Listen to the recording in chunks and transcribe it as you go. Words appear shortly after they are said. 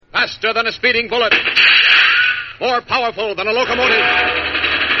Faster than a speeding bullet. More powerful than a locomotive.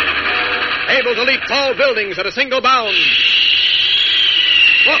 Able to leap tall buildings at a single bound.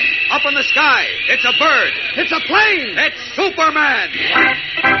 Look, up in the sky. It's a bird. It's a plane. It's Superman.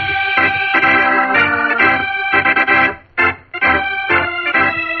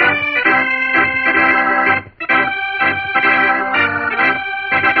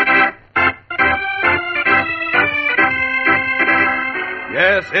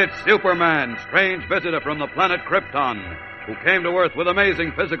 Yes, it's Superman, strange visitor from the planet Krypton, who came to Earth with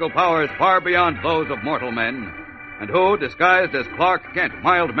amazing physical powers far beyond those of mortal men, and who, disguised as Clark Kent,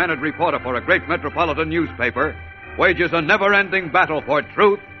 mild-mannered reporter for a great metropolitan newspaper, wages a never-ending battle for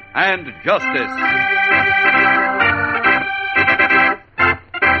truth and justice.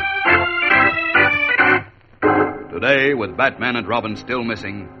 Today, with Batman and Robin still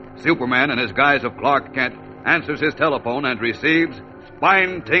missing, Superman, in his guise of Clark Kent, answers his telephone and receives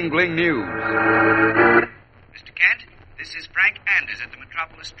spine-tingling news. Mr. Kent, this is Frank Anders at the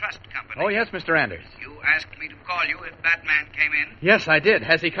Metropolis Trust Company. Oh, yes, Mr. Anders. You asked me to call you if Batman came in. Yes, I did.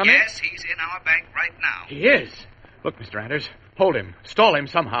 Has he come in? Yes, he's in our bank right now. He is. Look, Mr. Anders, hold him. Stall him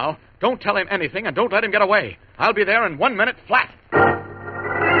somehow. Don't tell him anything and don't let him get away. I'll be there in 1 minute flat.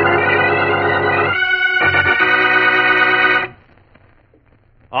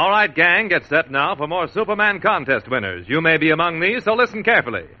 All right, gang, get set now for more Superman contest winners. You may be among these, so listen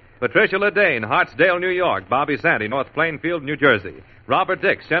carefully. Patricia Ledane, Hartsdale, New York. Bobby Sandy, North Plainfield, New Jersey. Robert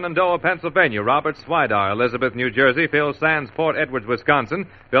Dix, Shenandoah, Pennsylvania. Robert Swidar, Elizabeth, New Jersey. Phil Sands, Port Edwards, Wisconsin.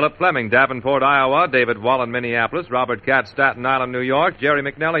 Philip Fleming, Davenport, Iowa. David Wallen, Minneapolis. Robert Katz, Staten Island, New York. Jerry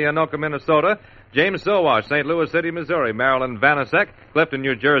McNally, Anoka, Minnesota. James Sowash, St. Louis City, Missouri. Marilyn Vanasek, Clifton,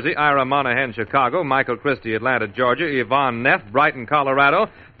 New Jersey. Ira Monahan, Chicago. Michael Christie, Atlanta, Georgia. Yvonne Neff, Brighton, Colorado.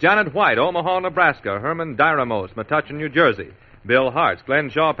 Janet White, Omaha, Nebraska. Herman Dyramos, Metuchen, New Jersey. Bill Hartz,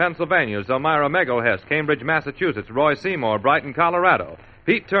 Glenshaw, Pennsylvania. Zelmira Megohest, Cambridge, Massachusetts. Roy Seymour, Brighton, Colorado.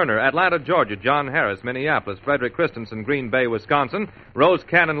 Pete Turner, Atlanta, Georgia. John Harris, Minneapolis. Frederick Christensen, Green Bay, Wisconsin. Rose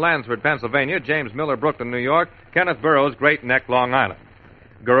Cannon, Lansford, Pennsylvania. James Miller, Brooklyn, New York. Kenneth Burrows, Great Neck, Long Island.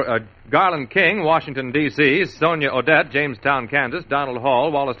 Garland King, Washington, D.C. Sonia Odette, Jamestown, Kansas. Donald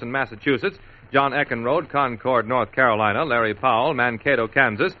Hall, Wollaston, Massachusetts. John Eckenrode, Concord, North Carolina. Larry Powell, Mankato,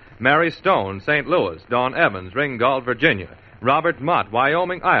 Kansas. Mary Stone, St. Louis. Dawn Evans, Ringgold, Virginia. Robert Mott,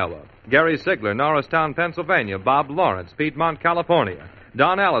 Wyoming, Iowa. Gary Sigler, Norristown, Pennsylvania. Bob Lawrence, Piedmont, California.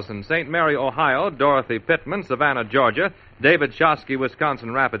 Don Allison, St. Mary, Ohio. Dorothy Pittman, Savannah, Georgia. David Shosky,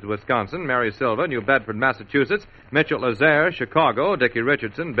 Wisconsin Rapids, Wisconsin. Mary Silva, New Bedford, Massachusetts. Mitchell Lazaire, Chicago. Dickie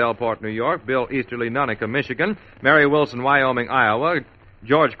Richardson, Bellport, New York. Bill Easterly, Nunica, Michigan. Mary Wilson, Wyoming, Iowa.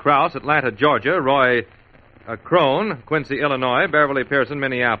 George Krause, Atlanta, Georgia. Roy Crone, Quincy, Illinois. Beverly Pearson,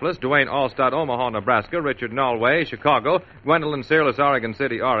 Minneapolis. Dwayne Allstott, Omaha, Nebraska. Richard Nolway, Chicago. Gwendolyn Searles, Oregon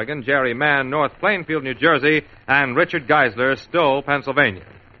City, Oregon. Jerry Mann, North Plainfield, New Jersey. And Richard Geisler, Stowe, Pennsylvania.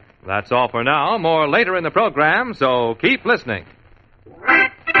 That's all for now. More later in the program, so keep listening.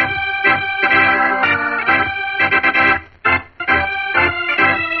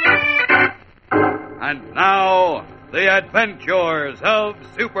 And now, the adventures of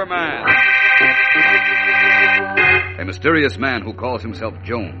Superman. A mysterious man who calls himself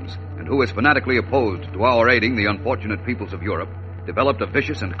Jones, and who is fanatically opposed to our aiding the unfortunate peoples of Europe, developed a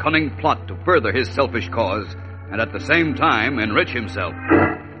vicious and cunning plot to further his selfish cause, and at the same time enrich himself.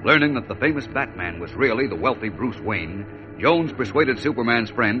 Learning that the famous Batman was really the wealthy Bruce Wayne, Jones persuaded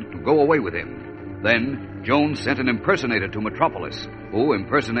Superman's friend to go away with him. Then, Jones sent an impersonator to Metropolis, who,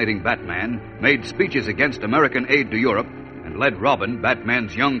 impersonating Batman, made speeches against American aid to Europe and led Robin,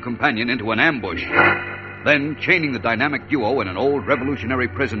 Batman's young companion, into an ambush. Then, chaining the dynamic duo in an old revolutionary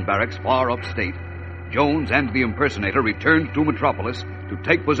prison barracks far upstate, Jones and the impersonator returned to Metropolis to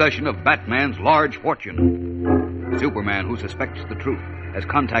take possession of Batman's large fortune. Superman, who suspects the truth, has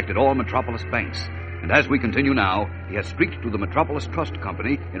contacted all Metropolis banks, and as we continue now, he has streaked to the Metropolis Trust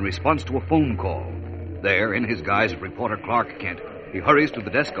Company in response to a phone call. There, in his guise of reporter Clark Kent, he hurries to the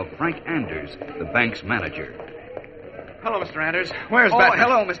desk of Frank Anders, the bank's manager. Hello, Mr. Anders. Where's Batman?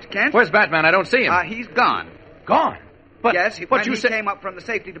 Hello, Mr. Kent. Where's Batman? I don't see him. He's gone. Gone? But yes, but when he came up from the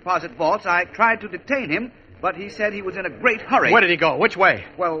safety deposit vaults, I tried to detain him, but he said he was in a great hurry. Where did he go? Which way?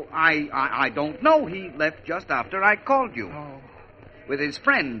 Well, I don't know. He left just after I called you. Oh. With his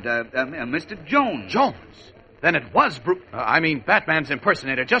friend, Mr. Jones. Jones? Then it was Batman's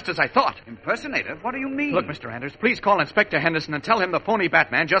impersonator, just as I thought. Impersonator? What do you mean? Look, Mr. Anders, please call Inspector Henderson and tell him the phony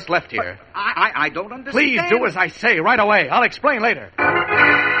Batman just left here. But I don't understand. Please do as I say right away. I'll explain later.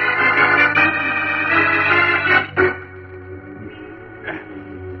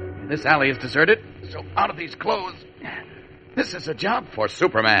 This alley is deserted, so out of these clothes, This is a job For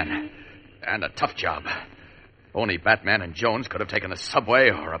Superman. And a tough job. Only Batman and Jones could have taken the subway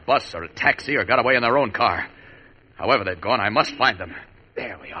or a bus or a taxi or got away in their own car. However they've gone, I must find them.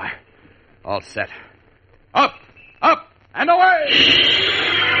 There we are. All set. Up, and away!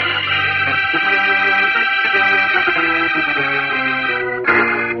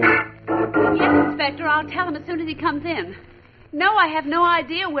 Yes, Inspector, I'll tell him as soon as he comes in. No, I have no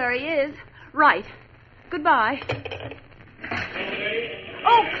idea where he is. Right. Goodbye.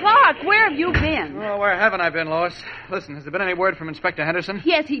 Oh, Clark, where have you been? Oh, where haven't I been, Lois? Listen, has there been any word from Inspector Henderson?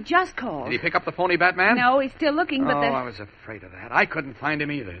 Yes, he just called. Did he pick up the phony Batman? No, he's still looking, but I was afraid of that. I couldn't find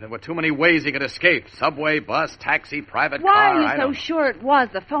him either. There were too many ways he could escape. Subway, bus, taxi, private Why car. are you so sure it was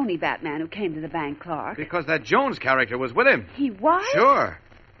the phony Batman who came to the bank, Clark? Because that Jones character was with him. He was? Sure.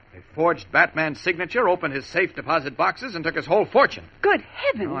 They forged Batman's signature, opened his safe deposit boxes, and took his whole fortune. Good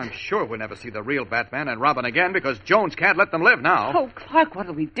heavens. Oh, I'm sure we'll never see the real Batman and Robin again because Jones can't let them live now. Oh, Clark,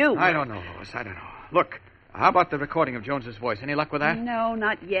 what'll we do? I don't know, Lois. I don't know. Look, how about the recording of Jones's voice? Any luck with that? No,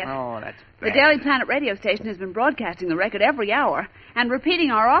 not yet. Oh, that's The bad. Daily Planet radio station has been broadcasting the record every hour and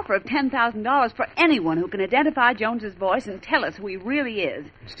repeating our offer of $10,000 for anyone who can identify Jones's voice and tell us who he really is.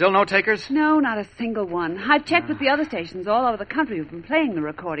 Still no takers? No, not a single one. I've checked with the other stations all over the country who've been playing the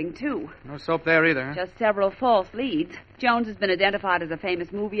recording, too. No soap there either, huh? Just several false leads. Jones has been identified as a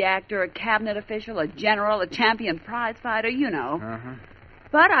famous movie actor, a cabinet official, a general, a champion prize fighter, you know. Uh-huh.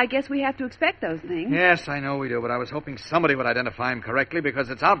 But I guess we have to expect those things. Yes, I know we do, but I was hoping somebody would identify him correctly because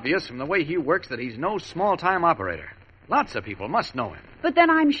it's obvious from the way he works that he's no small-time operator. Lots of people must know him. But then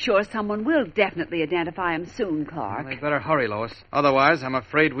I'm sure someone will definitely identify him soon, Clark. Well, they better hurry, Lois. Otherwise, I'm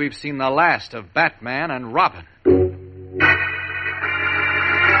afraid we've seen the last of Batman and Robin.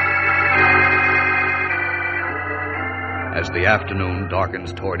 As the afternoon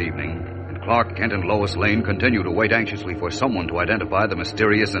darkens toward evening, Clark Kent and Lois Lane continue to wait anxiously for someone to identify the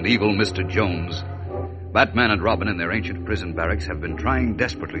mysterious and evil Mr. Jones. Batman and Robin in their ancient prison barracks have been trying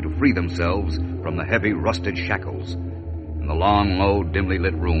desperately to free themselves from the heavy, rusted shackles. In the long, low, dimly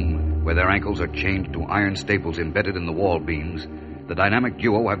lit room, where their ankles are chained to iron staples embedded in the wall beams, the dynamic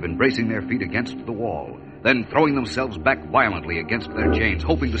duo have been bracing their feet against the wall, then throwing themselves back violently against their chains,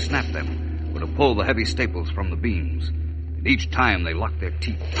 hoping to snap them or to pull the heavy staples from the beams. And each time they lock their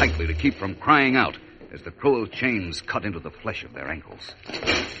teeth tightly to keep from crying out as the cruel chains cut into the flesh of their ankles.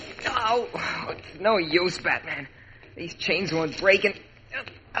 Oh, it's no use, Batman. These chains won't break and...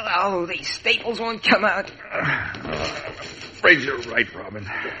 Oh, these staples won't come out. Afraid you're right, Robin.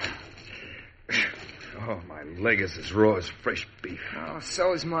 Oh, my leg is as raw as fresh beef. Oh,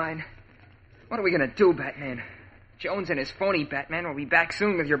 so is mine. What are we going to do, Batman? Jones and his phony Batman will be back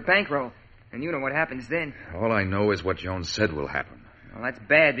soon with your bankroll. And you know what happens then. All I know is what Jones said will happen. Well, that's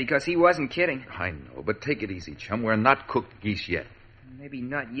bad because he wasn't kidding. I know, but take it easy, chum. We're not cooked geese yet. Maybe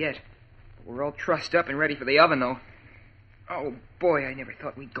not yet. But we're all trussed up and ready for the oven, though. Oh, boy, I never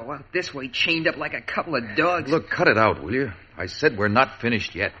thought we'd go out this way, chained up like a couple of dogs. Look, cut it out, will you? I said we're not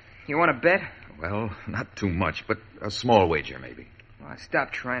finished yet. You want to bet? Well, not too much, but a small wager, maybe. Well,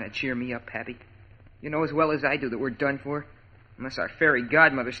 stop trying to cheer me up, Pappy. You know as well as I do that we're done for. Unless our fairy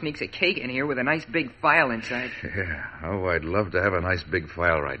godmother sneaks a cake in here with a nice big file inside. Yeah, oh, I'd love to have a nice big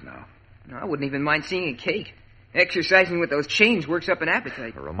file right now. No, I wouldn't even mind seeing a cake. Exercising with those chains works up an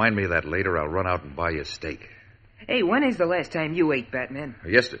appetite. Remind me of that later. I'll run out and buy you a steak. Hey, when is the last time you ate, Batman?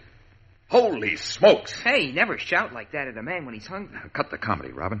 Yesterday. Holy smokes! Hey, never shout like that at a man when he's hungry. Cut the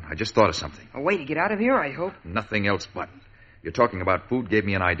comedy, Robin. I just thought of something. A way to get out of here, I hope. Nothing else but. You're talking about food gave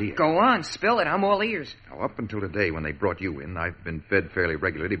me an idea. Go on, spill it. I'm all ears. Now, up until today, when they brought you in, I've been fed fairly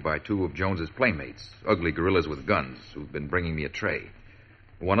regularly by two of Jones's playmates, ugly gorillas with guns, who've been bringing me a tray.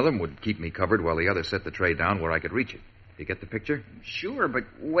 One of them would keep me covered while the other set the tray down where I could reach it. You get the picture? Sure, but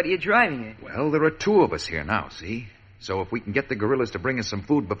what are you driving at? Well, there are two of us here now, see? So if we can get the gorillas to bring us some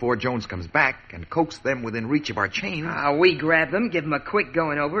food before Jones comes back and coax them within reach of our chain... we grab them, give them a quick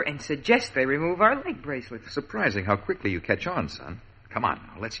going over, and suggest they remove our leg bracelets. Surprising how quickly you catch on, son. Come on,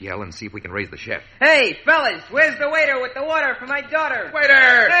 let's yell and see if we can raise the chef. Hey, fellas, where's the waiter with the water for my daughter?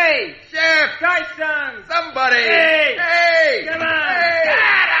 Waiter! Hey! Chef! Tyson! Somebody! Hey! Hey! Come on! Hey! Shut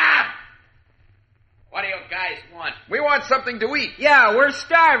up! What do you guys want? We want something to eat. Yeah, we're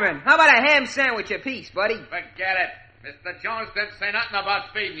starving. How about a ham sandwich apiece, buddy? Forget it. Mr. Jones didn't say nothing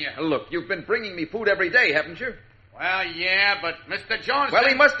about feeding you. Look, you've been bringing me food every day, haven't you? Well, yeah, but Mr. Jones... Well,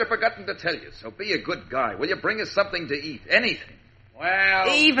 he must have forgotten to tell you, so be a good guy. Will you bring us something to eat? Anything. Well...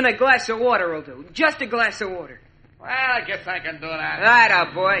 Even a glass of water will do. Just a glass of water. Well, I guess I can do that.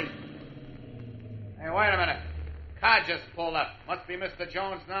 Right, boy. Hey, wait a minute. Car just pulled up. Must be Mr.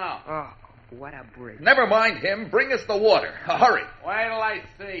 Jones now. Oh, what a break. Never mind him. Bring us the water. Hurry. Wait till I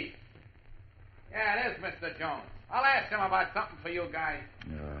see. Yeah, it is Mr. Jones. I'll ask him about something for you guys.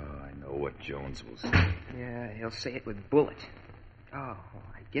 Oh, I know what Jones will say. Yeah, he'll say it with bullet. Oh,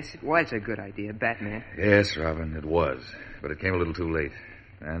 I guess it was a good idea, Batman. Yes, Robin, it was. But it came a little too late.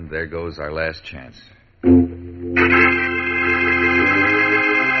 And there goes our last chance.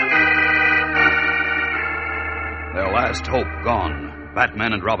 Their last hope gone.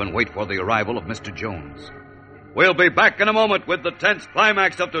 Batman and Robin wait for the arrival of Mr. Jones. We'll be back in a moment with the tense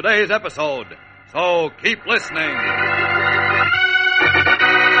climax of today's episode. So keep listening.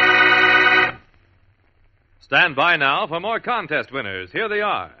 Stand by now for more contest winners. Here they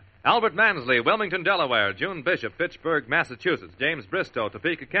are. Albert Mansley, Wilmington, Delaware. June Bishop, Fitchburg, Massachusetts. James Bristow,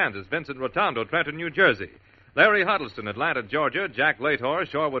 Topeka, Kansas. Vincent Rotondo, Trenton, New Jersey. Larry Huddleston, Atlanta, Georgia. Jack Lator,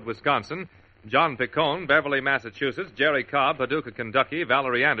 Shorewood, Wisconsin. John Picone, Beverly, Massachusetts. Jerry Cobb, Paducah, Kentucky.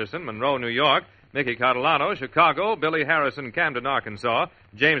 Valerie Anderson, Monroe, New York. Mickey Catalano, Chicago. Billy Harrison, Camden, Arkansas.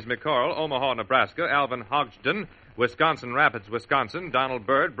 James McCorrell, Omaha, Nebraska. Alvin Hodgson, Wisconsin Rapids, Wisconsin. Donald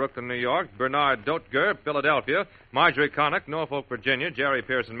Bird, Brooklyn, New York. Bernard Dotger, Philadelphia. Marjorie Connick, Norfolk, Virginia. Jerry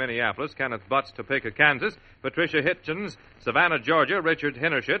Pearson, Minneapolis. Kenneth Butts, Topeka, Kansas. Patricia Hitchens, Savannah, Georgia. Richard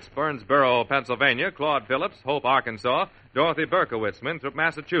Hinnershitz, Burnsboro, Pennsylvania. Claude Phillips, Hope, Arkansas. Dorothy Berkowitz, Winthrop,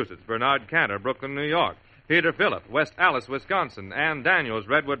 Massachusetts. Bernard Cantor, Brooklyn, New York. Peter Phillip, West Allis, Wisconsin. Ann Daniels,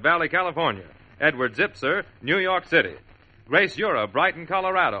 Redwood Valley, California. Edward Zipser, New York City. Grace Ura, Brighton,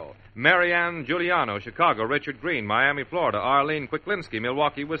 Colorado. Marianne Giuliano, Chicago. Richard Green, Miami, Florida. Arlene Quicklinski,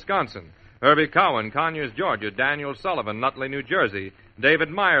 Milwaukee, Wisconsin. Herbie Cowan, Conyers, Georgia. Daniel Sullivan, Nutley, New Jersey.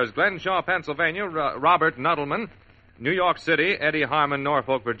 David Myers, Glenshaw, Pennsylvania. Robert Nuttleman, New York City. Eddie Harmon,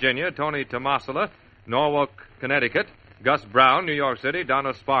 Norfolk, Virginia. Tony Tomasula, Norwalk, Connecticut. Gus Brown, New York City.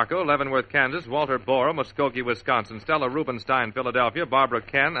 Donna Sparko, Leavenworth, Kansas. Walter Bora, Muskogee, Wisconsin. Stella Rubenstein, Philadelphia. Barbara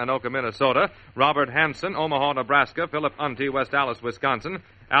Ken, Anoka, Minnesota. Robert Hanson, Omaha, Nebraska. Philip Unty, West Allis, Wisconsin.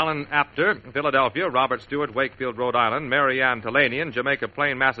 Alan Apter, Philadelphia. Robert Stewart, Wakefield, Rhode Island. Mary Ann Talanian, Jamaica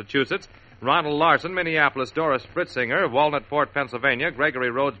Plain, Massachusetts. Ronald Larson, Minneapolis. Doris Fritzinger, Walnut Fort, Pennsylvania.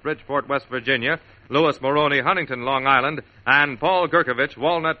 Gregory Rhodes, Bridgeport, West Virginia. Louis Moroney, Huntington, Long Island. And Paul Gerkovich,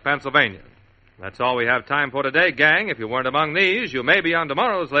 Walnut, Pennsylvania. That's all we have time for today, gang. If you weren't among these, you may be on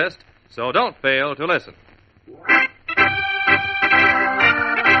tomorrow's list, so don't fail to listen.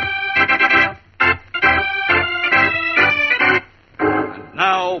 And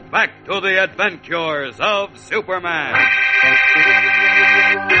now, back to the adventures of Superman.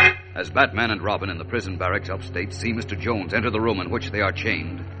 As Batman and Robin in the prison barracks upstate see Mr. Jones enter the room in which they are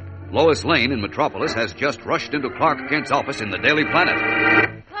chained, Lois Lane in Metropolis has just rushed into Clark Kent's office in the Daily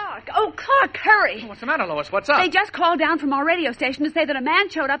Planet. Clark, hurry. What's the matter, Lois? What's up? They just called down from our radio station to say that a man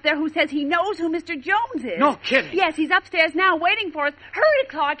showed up there who says he knows who Mr. Jones is. No kidding. Yes, he's upstairs now waiting for us. Hurry,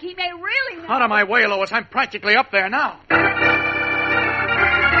 Clark. He may really know. Out of my way, Lois. I'm practically up there now.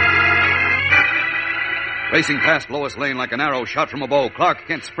 Racing past Lois Lane like an arrow shot from a bow, Clark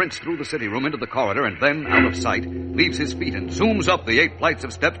Kent sprints through the city room into the corridor and then, out of sight, leaves his feet and zooms up the 8 flights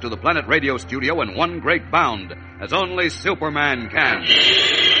of steps to the Planet Radio studio in one great bound, as only Superman can.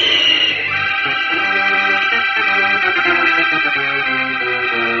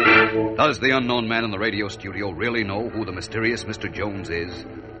 Does the unknown man in the radio studio really know who the mysterious Mr. Jones is?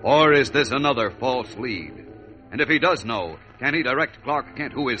 Or is this another false lead? And if he does know, can he direct Clark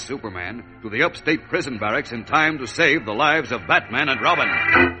Kent, who is Superman, to the upstate prison barracks in time to save the lives of Batman and Robin?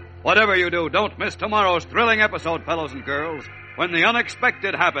 Whatever you do, don't miss tomorrow's thrilling episode, fellows and girls, when the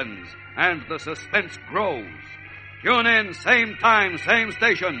unexpected happens and the suspense grows. Tune in, same time, same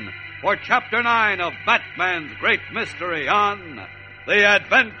station, for Chapter 9 of Batman's Great Mystery on The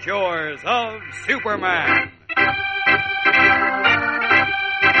Adventures of Superman.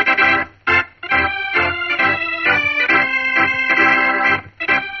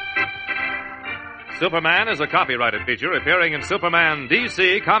 Superman is a copyrighted feature appearing in Superman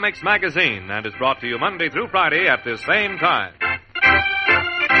DC Comics Magazine and is brought to you Monday through Friday at this same time.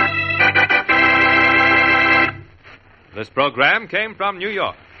 This program came from New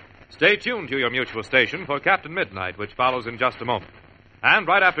York. Stay tuned to your mutual station for Captain Midnight, which follows in just a moment. And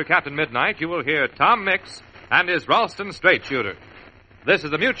right after Captain Midnight, you will hear Tom Mix and his Ralston Straight Shooter. This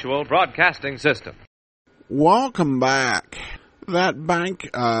is the Mutual Broadcasting System. Welcome back. That bank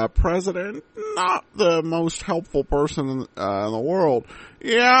president, not the most helpful person in the world.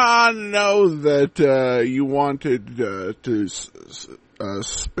 Yeah, I know that you wanted to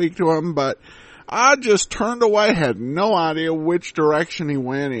speak to him, but I just turned away, had no idea which direction he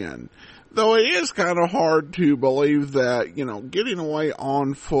went in. Though it is kind of hard to believe that, getting away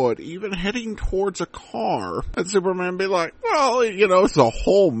on foot, even heading towards a car, and Superman be like, well, it's a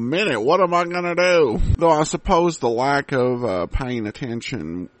whole minute. What am I going to do? Though I suppose the lack of paying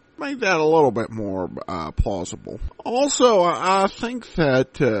attention made that a little bit more plausible. Also, I think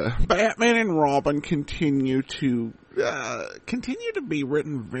that Batman and Robin continue to be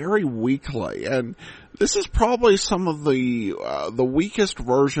written very weakly, and this is probably some of the weakest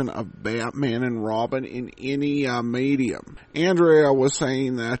version of Batman and Robin in any medium. Andrea was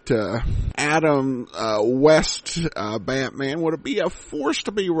saying that Adam West Batman would be a force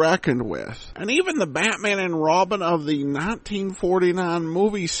to be reckoned with, and even the Batman and Robin of the 1949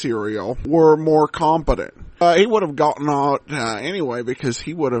 movie serial were more competent. He would have gotten out anyway because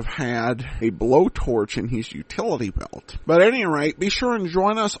he would have had a blowtorch in his utility belt. But at any rate, be sure and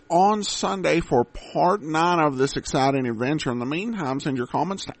join us on Sunday for part 9 of this exciting adventure. In the meantime, send your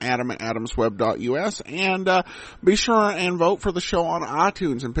comments to adam@adamsweb.us and be sure and vote for the show on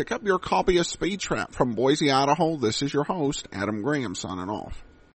iTunes and pick up your copy of Speed Trap. From Boise, Idaho, this is your host, Adam Graham, signing off.